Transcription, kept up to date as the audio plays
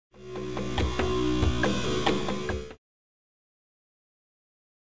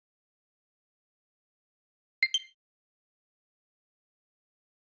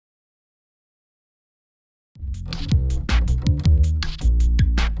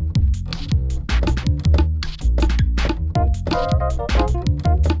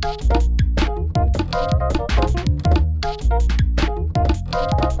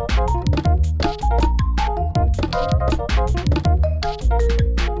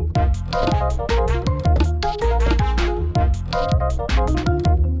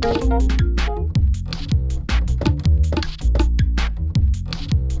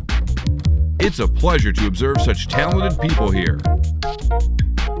It's a pleasure to observe such talented people here.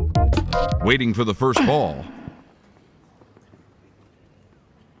 Waiting for the first ball.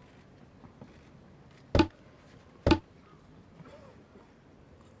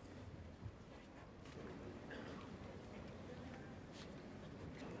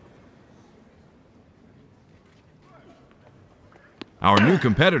 Our new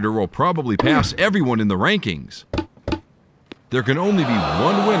competitor will probably pass everyone in the rankings. There can only be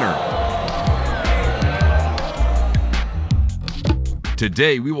one winner.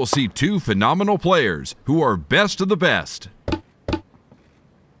 Today we will see two phenomenal players who are best of the best.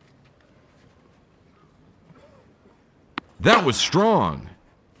 That was strong.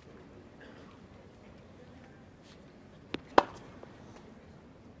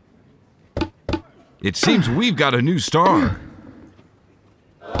 It seems we've got a new star.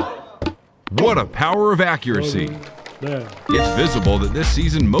 What a power of accuracy. It's visible that this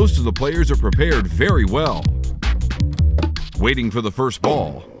season most of the players are prepared very well. Waiting for the first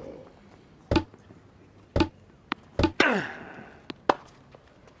ball.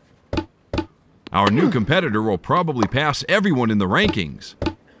 Our new competitor will probably pass everyone in the rankings.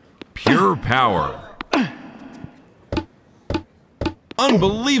 Pure power.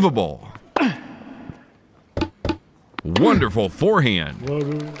 Unbelievable. Wonderful forehand.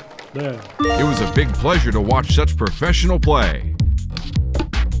 It was a big pleasure to watch such professional play.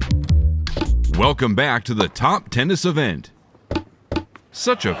 Welcome back to the top tennis event.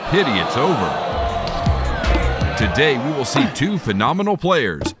 Such a pity it's over. Today we will see two phenomenal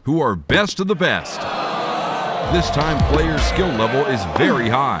players who are best of the best. This time players' skill level is very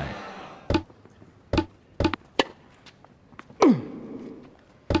high.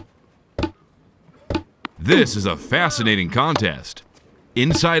 This is a fascinating contest.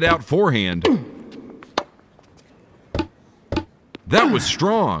 Inside-out forehand. That was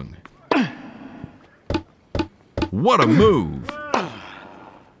strong. What a move.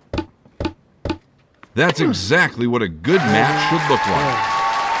 That's exactly what a good match should look like.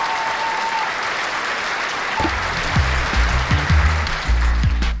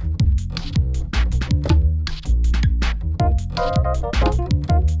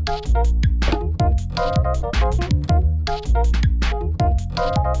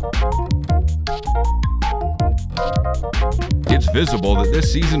 It's visible that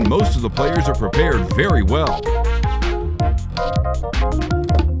this season most of the players are prepared very well.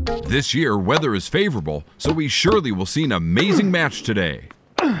 This year, weather is favorable, so we surely will see an amazing match today.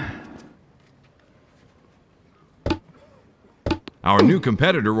 Our new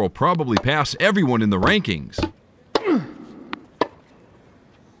competitor will probably pass everyone in the rankings.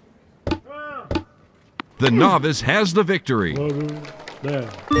 The novice has the victory.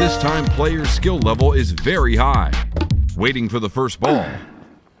 This time, player's skill level is very high. Waiting for the first ball.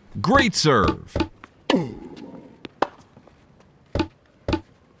 Great serve.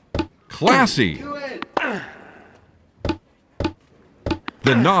 Classy.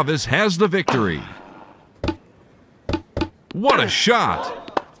 The novice has the victory. What a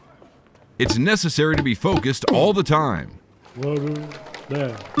shot. It's necessary to be focused all the time.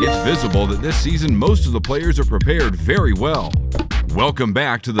 It's visible that this season most of the players are prepared very well. Welcome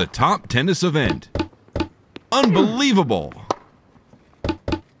back to the top tennis event. Unbelievable!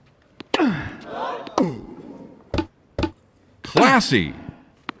 Classy!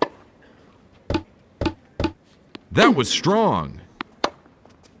 That was strong.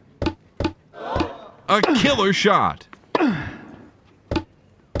 A killer shot.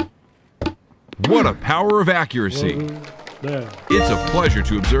 What a power of accuracy. It's a pleasure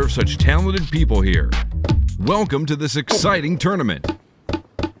to observe such talented people here. Welcome to this exciting tournament.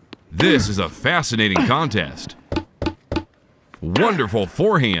 This is a fascinating contest. Wonderful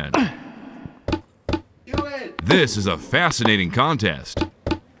forehand. This is a fascinating contest.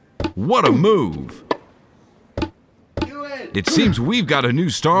 What a move. It seems we've got a new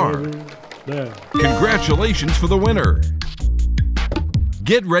star. Congratulations for the winner.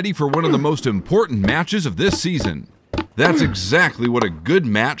 Get ready for one of the most important matches of this season. That's exactly what a good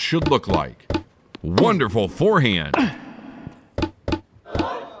match should look like. Wonderful forehand.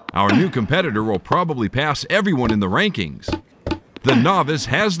 Our new competitor will probably pass everyone in the rankings. The novice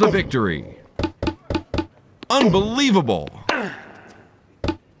has the victory. Unbelievable!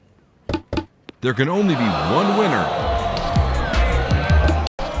 There can only be one winner.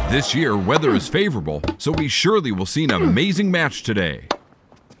 This year, weather is favorable, so we surely will see an amazing match today.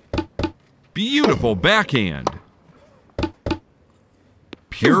 Beautiful backhand.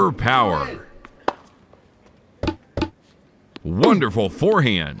 Pure power. Wonderful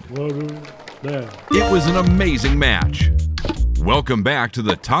forehand. It was an amazing match. Welcome back to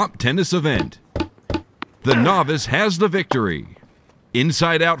the top tennis event. The novice has the victory.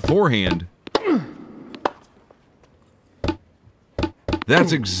 Inside-out forehand.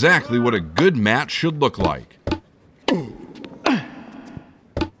 That's exactly what a good match should look like.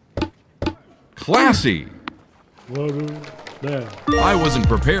 Classy. I wasn't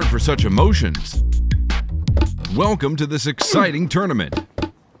prepared for such emotions. Welcome to this exciting tournament.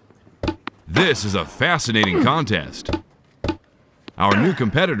 This is a fascinating contest. Our new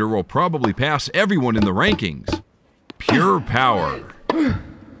competitor will probably pass everyone in the rankings. Pure power.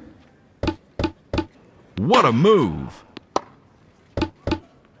 What a move.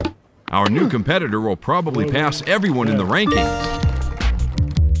 Our new competitor will probably pass everyone in the rankings.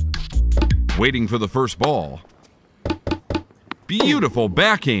 Waiting for the first ball. Beautiful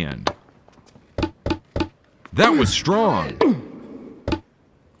backhand. That was strong.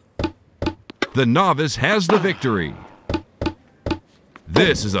 The novice has the victory.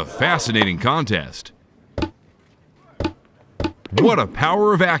 This is a fascinating contest. What a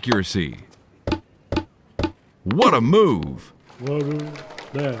power of accuracy. What a move.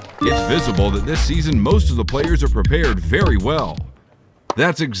 It's visible that this season most of the players are prepared very well.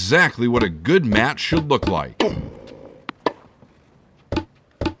 That's exactly what a good match should look like.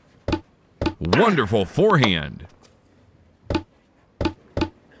 Wonderful forehand.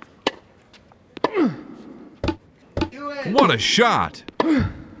 What a shot.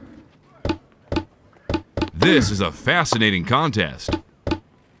 This is a fascinating contest.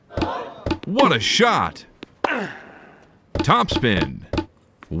 What a shot. Topspin.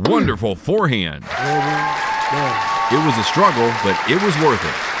 Wonderful forehand. It was a struggle, but it was worth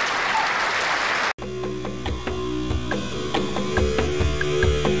it.